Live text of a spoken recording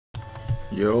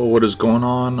Yo, what is going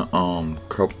on?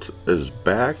 Akr0b4t is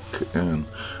back, and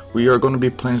we are going to be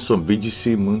playing some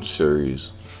VGC Moon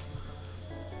Series.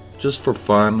 Just for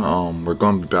fun, we're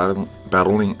going to be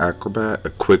battling Akr0b4t, a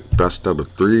quick best out of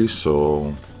 3,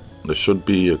 so this should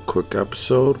be a quick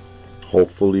episode,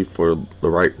 hopefully for the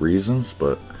right reasons,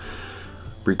 but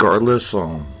regardless,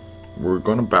 we're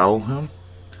going to battle him.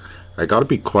 I gotta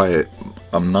be quiet.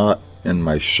 I'm not in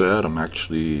my shed, I'm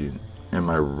actually in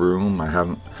my room.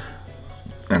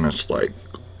 And it's like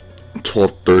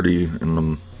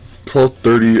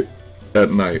 12:30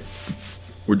 at night.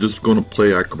 We're just gonna play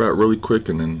Akr0b4t really quick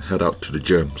and then head out to the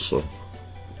gym. So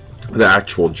the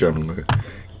actual gym,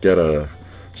 get a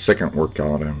second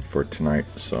workout in for tonight.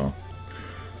 So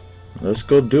let's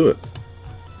go do it.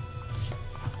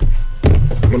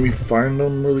 Let me find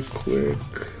them really quick.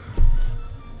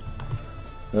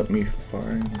 Let me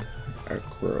find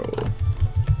Akr0b4t.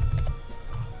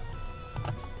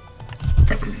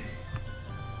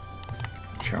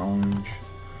 Challenge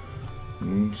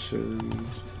Moon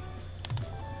Series.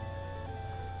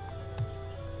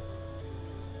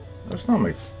 That's not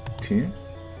my team.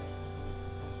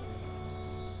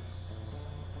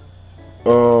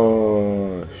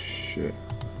 Oh shit.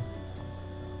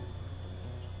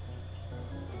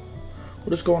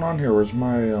 What is going on here? Where's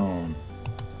my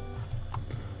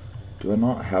do I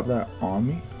not have that on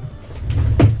me?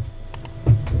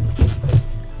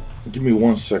 Give me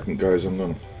 1 second, guys. I'm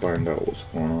gonna find out what's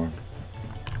going on.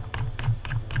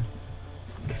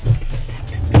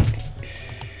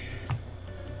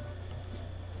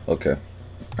 Okay,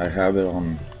 I have it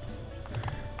on.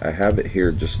 I have it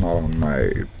here, just not on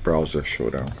my browser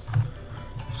showdown.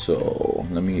 So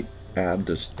let me add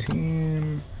this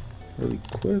team really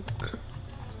quick.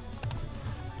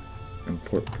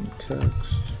 Import from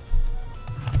text.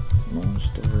 Lone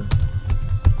Star.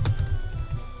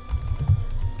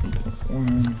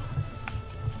 1.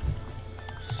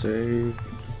 Save.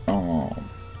 Power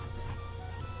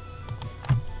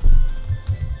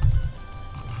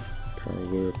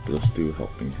Whip. Let's do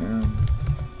Helping Hand.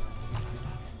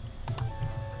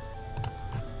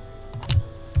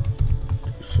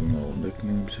 Do some little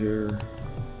nicknames here.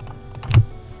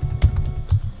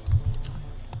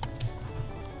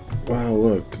 Wow,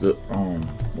 look, the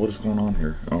what is going on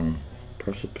here?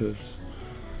 Precipice,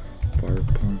 Fire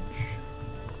Punch.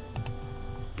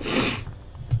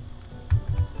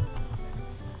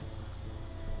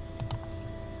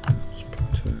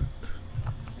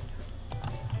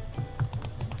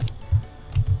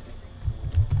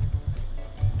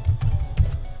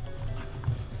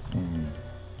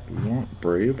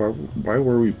 Brave? Why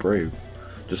were we brave?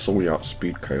 Just so we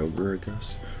outspeed Kyogre, I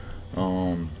guess.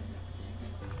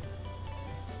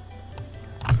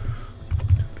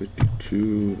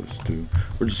 52. Let's do.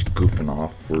 We're just goofing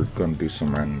off. We're gonna do some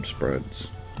random spreads.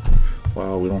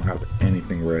 Wow, we don't have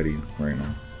anything ready right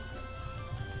now.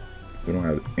 We don't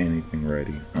have anything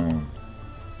ready.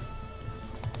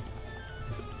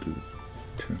 Do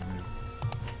 10.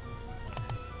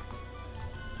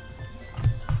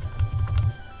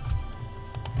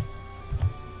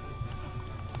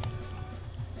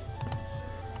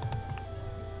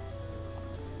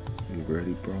 You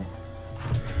ready, bro?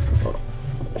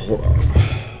 Hold on.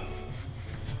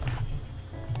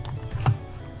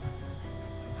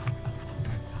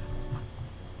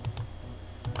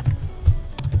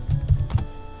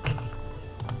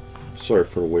 Sorry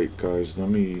for the wait, guys.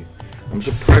 I'm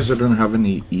surprised I didn't have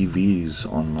any EVs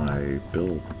on my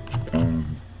build.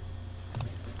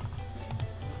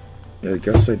 Yeah, I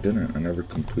guess I didn't. I never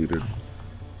completed.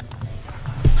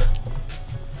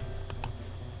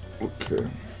 Okay.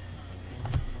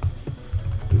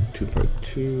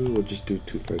 252, we'll just do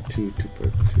 252,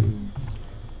 252,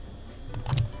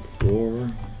 4,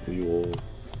 we will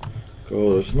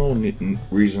go, there's no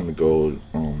reason to go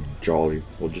jolly,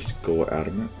 we'll just go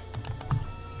adamant.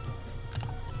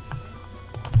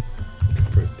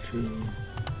 252.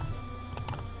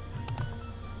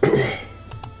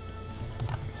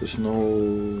 There's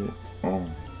no, I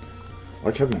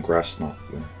like having grass knot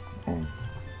there.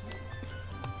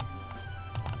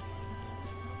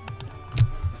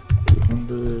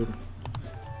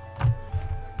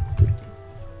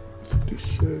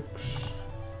 56.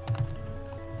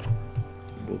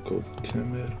 We'll go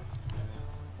timid.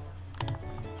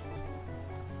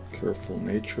 Careful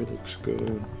nature looks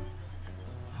good.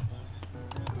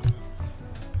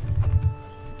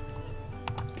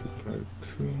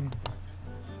 252.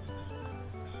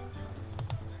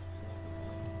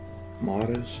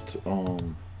 Modest.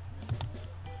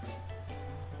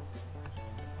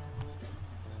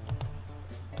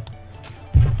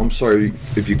 I'm I'm sorry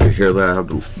if you could hear that. I have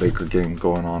the Laker game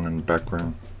going on in the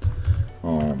background.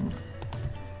 I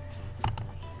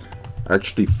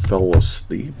actually fell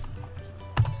asleep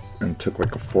and took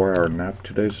like a 4-hour nap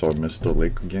today, so I missed the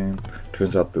Laker game.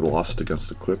 Turns out they lost against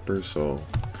the Clippers, so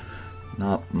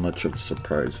not much of a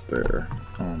surprise there.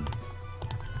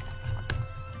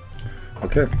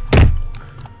 Okay.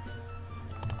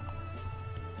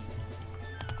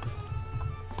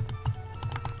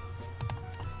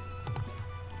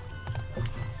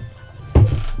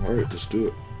 Alright, let's do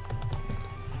it.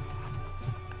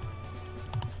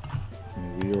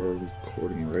 And we are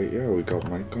recording, right? Yeah, we got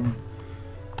mic on.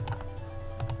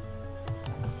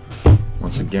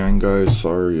 Once again, guys,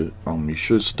 sorry. You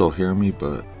should still hear me,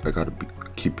 but I gotta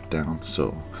keep it down,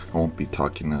 so I won't be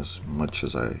talking as much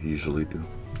as I usually do.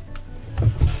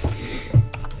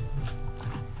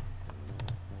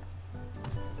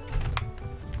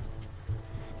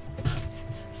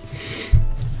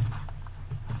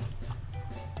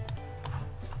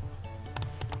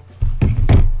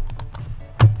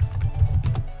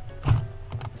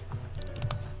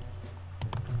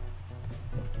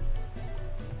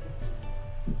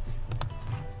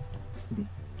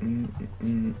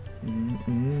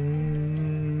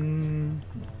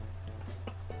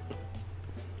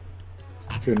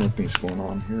 Okay, nothing's going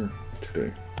on here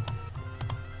today.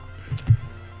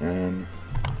 And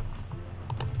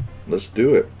let's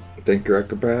do it. Thank you,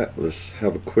 Akr0b4t. Let's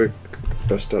have a quick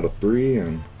best out of 3,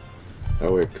 and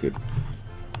that way I could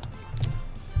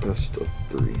best of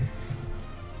 3.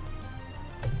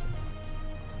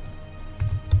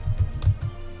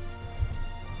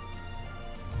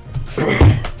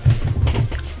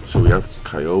 So we have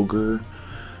Kyogre,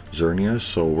 Xerneas,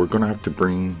 so we're gonna have to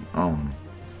bring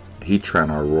Heatran,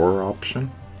 our roar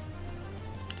option.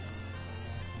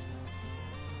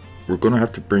 We're gonna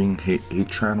have to bring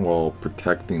Heatran while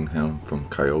protecting him from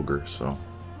Kyogre, so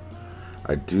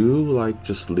I do like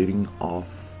just leading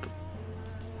off.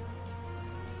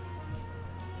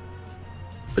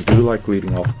 I do like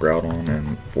leading off Groudon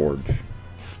and Forge.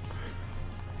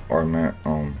 Or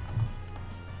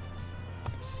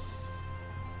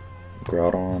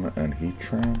Groudon and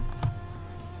Heatran.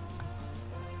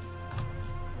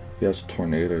 He has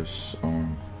Tornadus.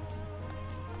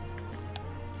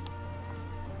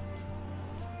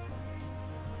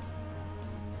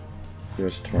 He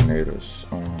has Tornadus.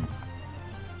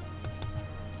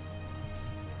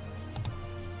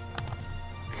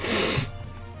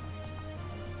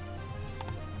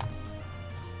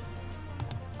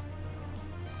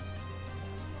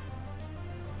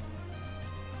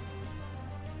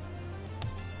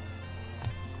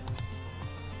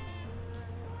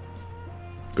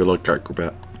 Good luck,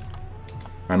 Akr0b4t.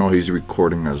 I know he's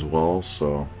recording as well,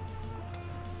 so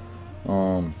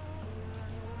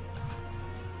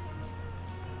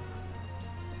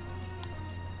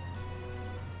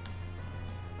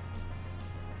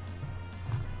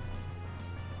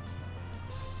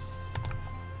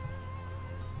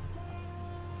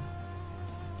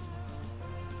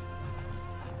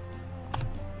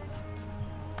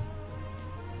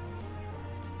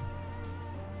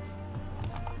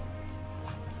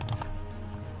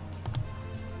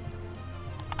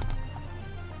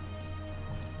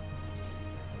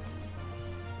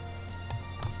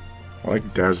I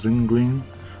like Dazzling Gleam.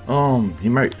 He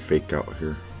might fake out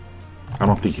here. I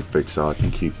don't think he fakes out. I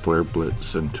think he Flare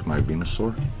Blitz into my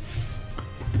Venusaur.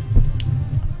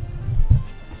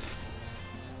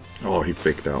 Oh, he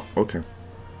faked out. Okay.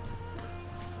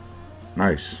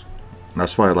 Nice.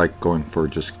 That's why I like going for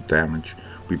just damage.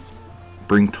 We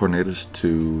bring Tornadus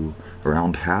to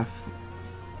around half.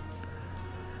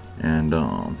 And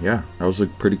yeah, that was a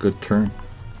pretty good turn.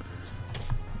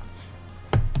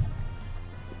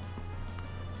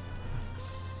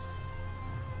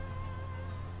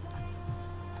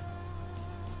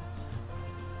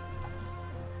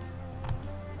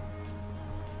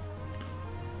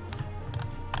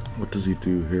 What does he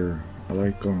do here? I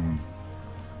like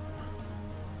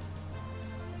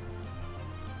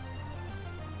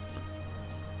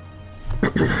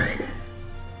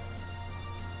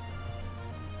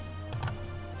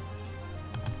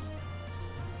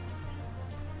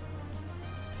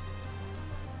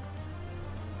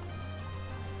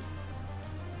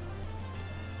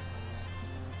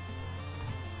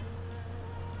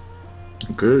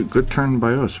good turn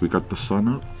by us. We got the sun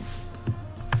up.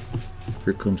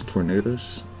 Here comes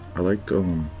Tornadus. I like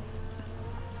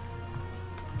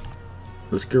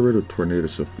let's get rid of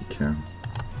Tornadus if we can.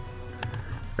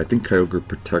 I think Kyogre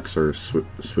protects or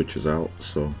switches out,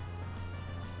 so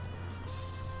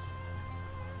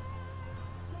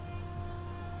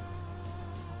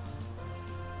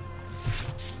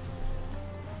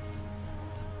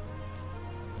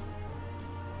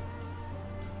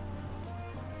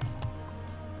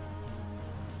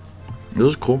This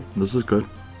is cool. This is good.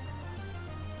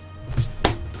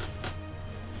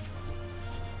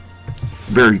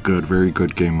 Very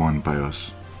good game one by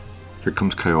us. Here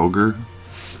comes Kyogre.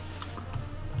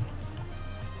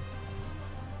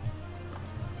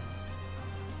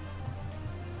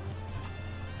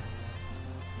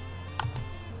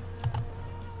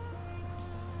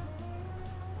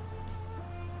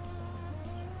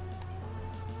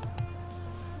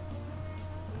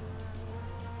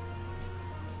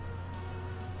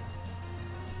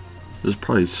 This is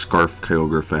probably Scarf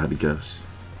Kyogre if I had to guess.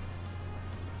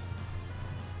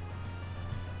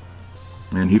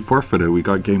 And he forfeited. We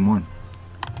got game one.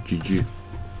 GG.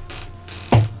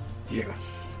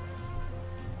 Yes.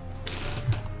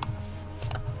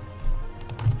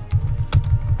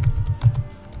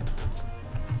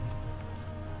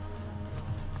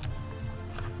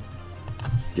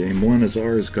 Game one is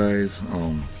ours, guys.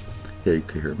 Yeah, you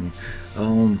could hear me.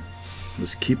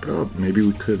 Let's keep it up. Maybe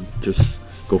we could just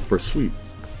go for a sweep.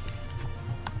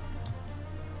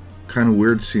 Kind of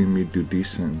weird seeing me do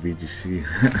decent in VGC.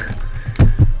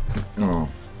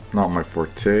 Not my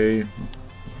forte,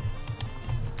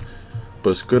 but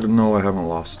it's good to know I haven't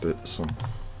lost it. So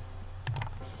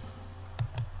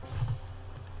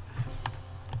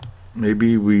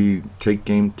maybe we take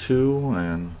game two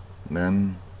and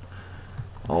then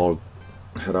I'll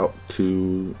head out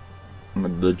to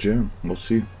the gym. We'll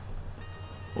see.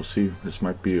 We'll see. This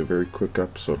might be a very quick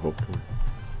episode, hopefully.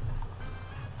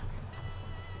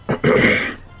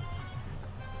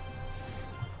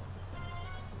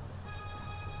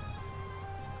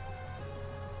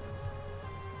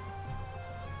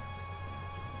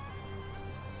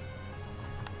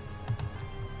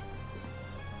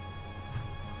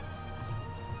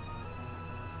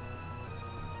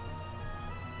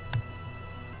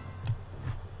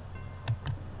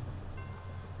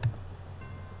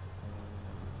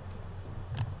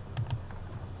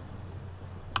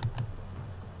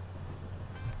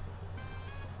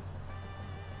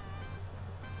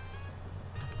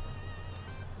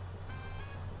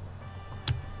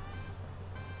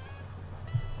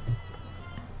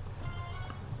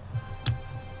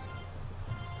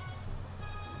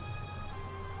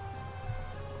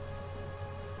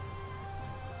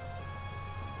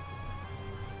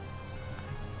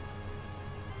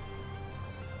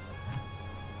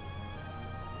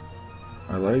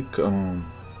 I like,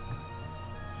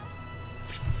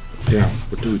 yeah,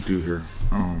 what do we do here?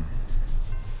 I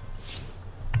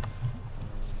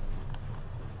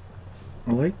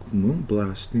like moon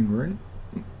blasting, right?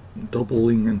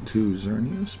 Doubling into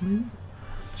Xerneas, maybe?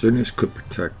 Xerneas could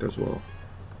protect as well.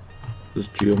 This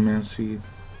Geomancy.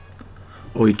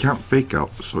 Oh, he can't fake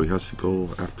out, so he has to go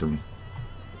after me.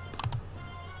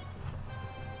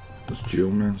 This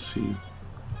Geomancy.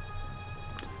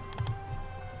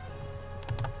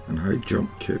 And high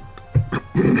jump kick.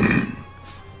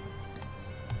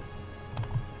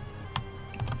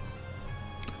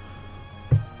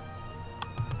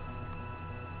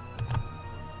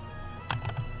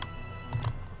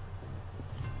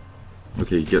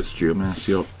 Okay, he gets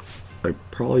Geomancy up. I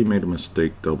probably made a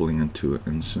mistake doubling into an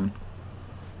Incin.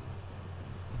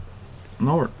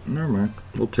 No, never mind.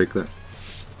 We'll take that.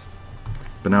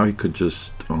 But now he could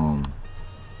just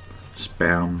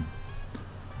spam.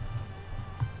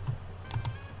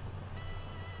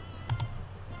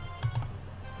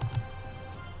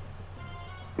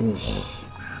 Oh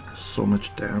man, that's so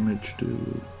much damage,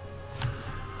 dude.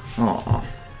 Aw.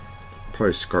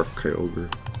 Probably Scarf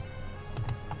Kyogre.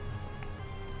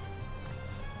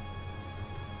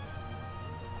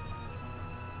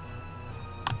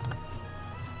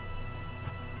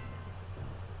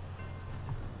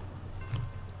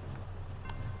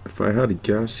 If I had to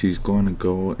guess, he's going to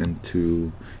go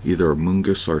into either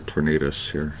Amoongus or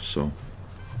Tornadus here, so.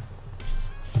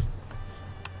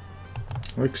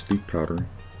 I like Steep Powder.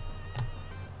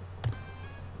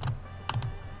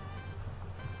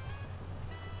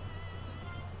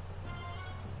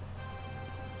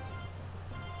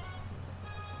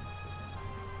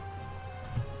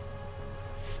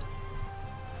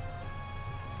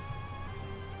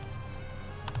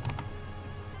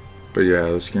 But yeah,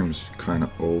 this game's kind of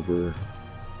over.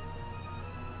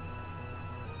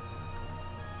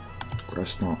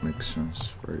 Grass Knot makes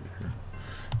sense right here.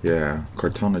 Yeah,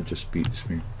 Kartana just beats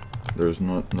me. There's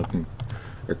nothing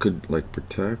I could like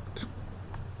protect.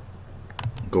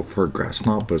 Go for a Grass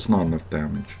Knot, but it's not enough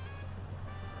damage.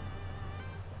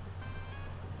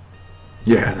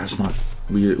 Yeah, that's not.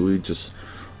 We just.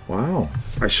 Wow,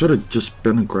 I should have just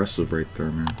been aggressive right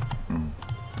there, man. Oh.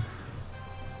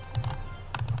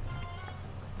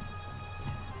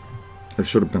 I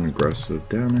should have been aggressive,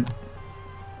 damn it.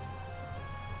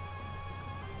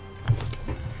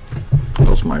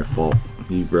 my fault.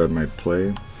 He read my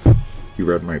play. He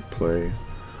read my play.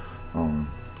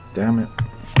 Damn it.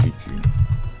 GG.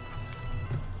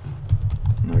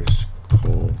 Nice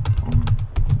call on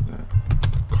that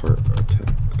cart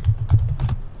attack.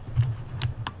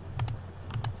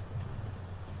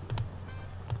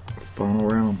 Final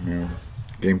round, man.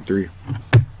 Game 3.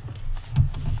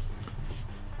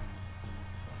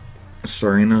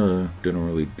 Tsareena didn't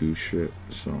really do shit,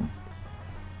 so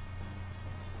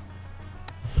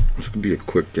this could be a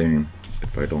quick game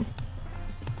if I don't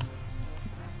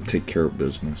take care of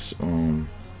business.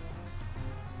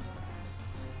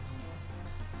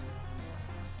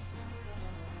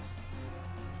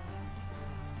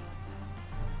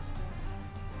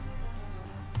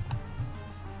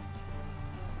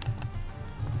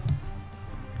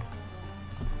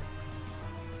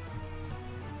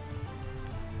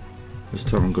 This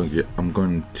time I'm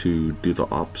going to do the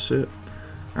opposite.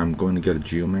 I'm going to get a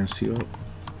Geomancy up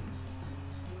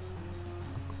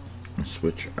and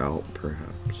switch out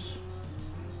perhaps.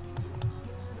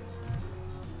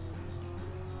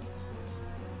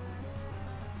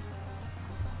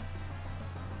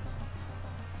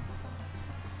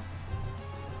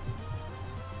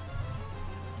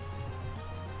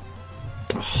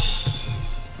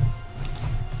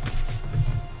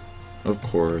 Of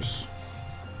course.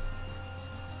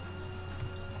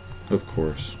 Of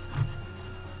course.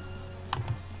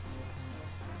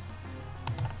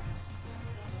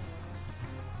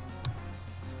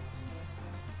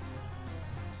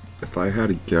 If I had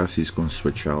to guess, he's going to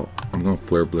switch out. I'm going to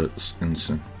Flare Blitz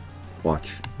Instant.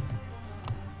 Watch.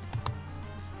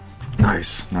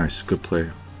 Nice, nice. Good play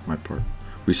on my part.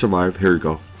 We survive. Here we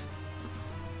go.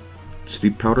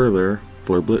 Steep Powder there.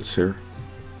 Flare Blitz here.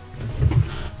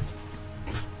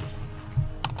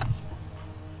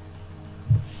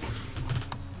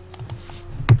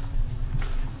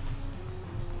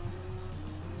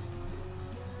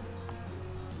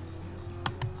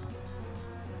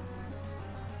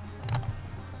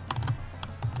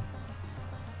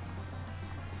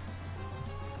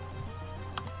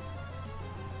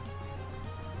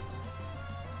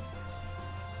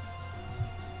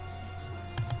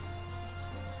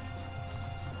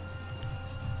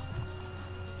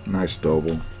 Nice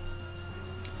double.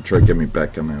 Try to get me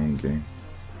back in my own game.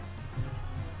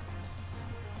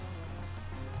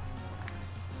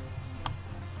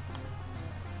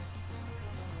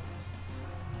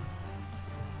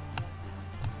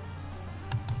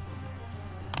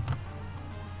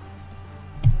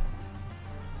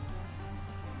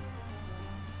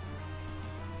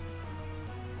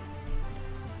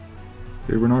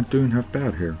 Hey, we're not doing half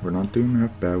bad here. We're not doing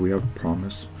half bad. We have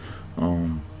promise.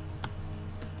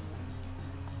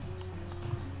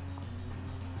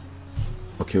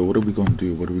 Okay, what are we gonna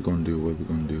do? What are we gonna do? What are we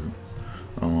gonna do?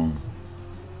 I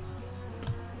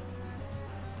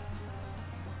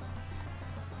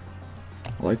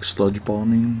like sludge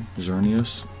bombing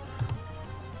Xerneas.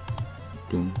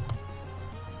 Boom.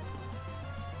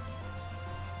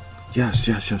 Yes,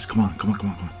 yes, yes. Come on, come on,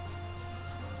 come on, come on.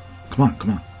 Come on,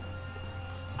 come on.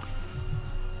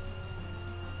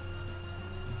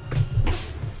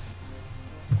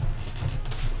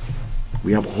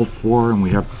 We have all 4 and we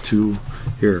have 2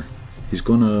 here. He's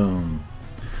gonna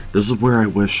this is where I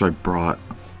wish I brought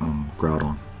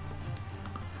Groudon,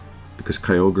 because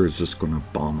Kyogre is just gonna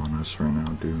bomb on us right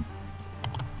now, dude.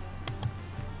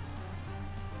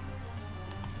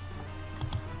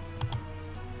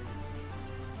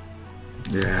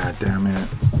 Yeah, damn it.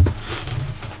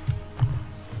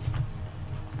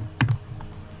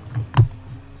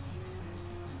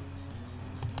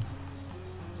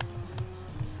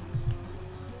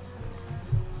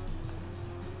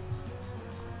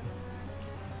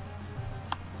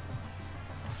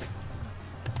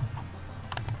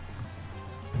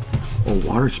 Oh,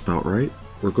 water spout, right?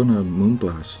 We're gonna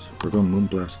Moonblast. We're gonna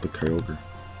Moonblast the Kyogre.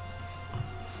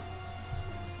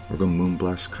 We're gonna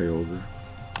Moonblast Kyogre.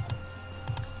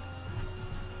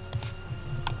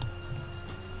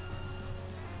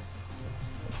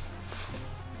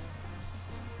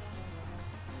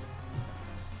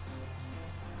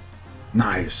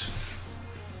 Nice.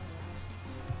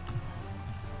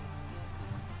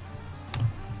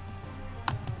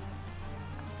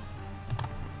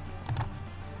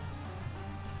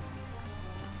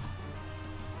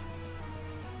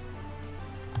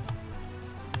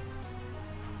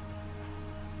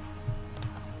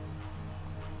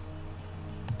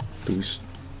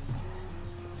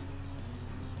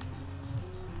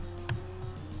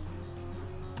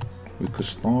 We could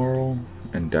Snarl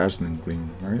and Dazzling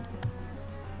Gleam, right?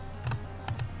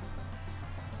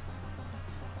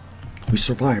 We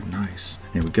survived, nice.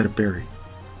 And we got a berry.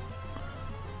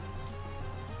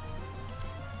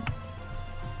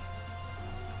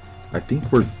 I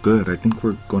think we're good. I think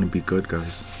we're going to be good,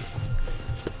 guys.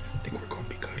 I think we're going to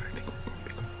be good. I think we're going to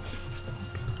be good.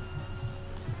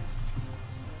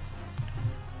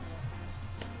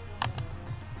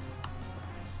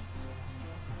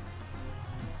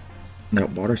 That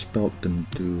water spout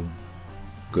didn't do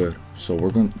good, so we're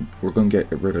gonna get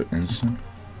rid of Incin.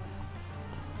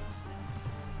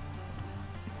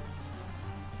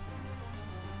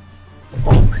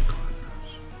 Oh my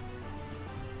goodness!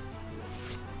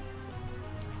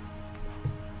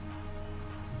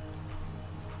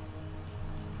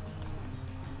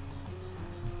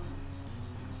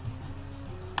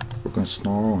 We're gonna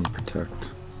snarl and protect.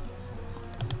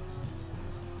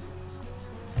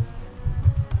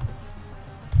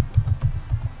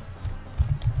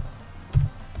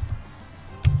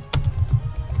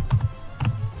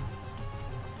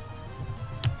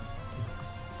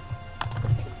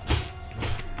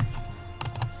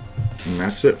 And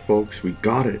that's it, folks. We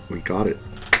got it. We got it.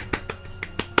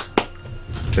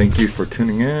 Thank you for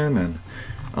tuning in,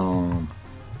 and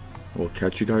we'll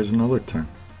catch you guys another time.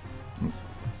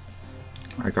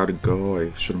 I gotta go.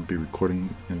 I shouldn't be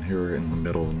recording in here in the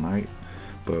middle of the night,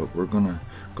 but we're gonna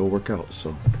go work out.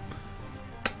 So,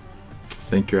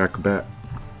 thank you, Akr0b4t.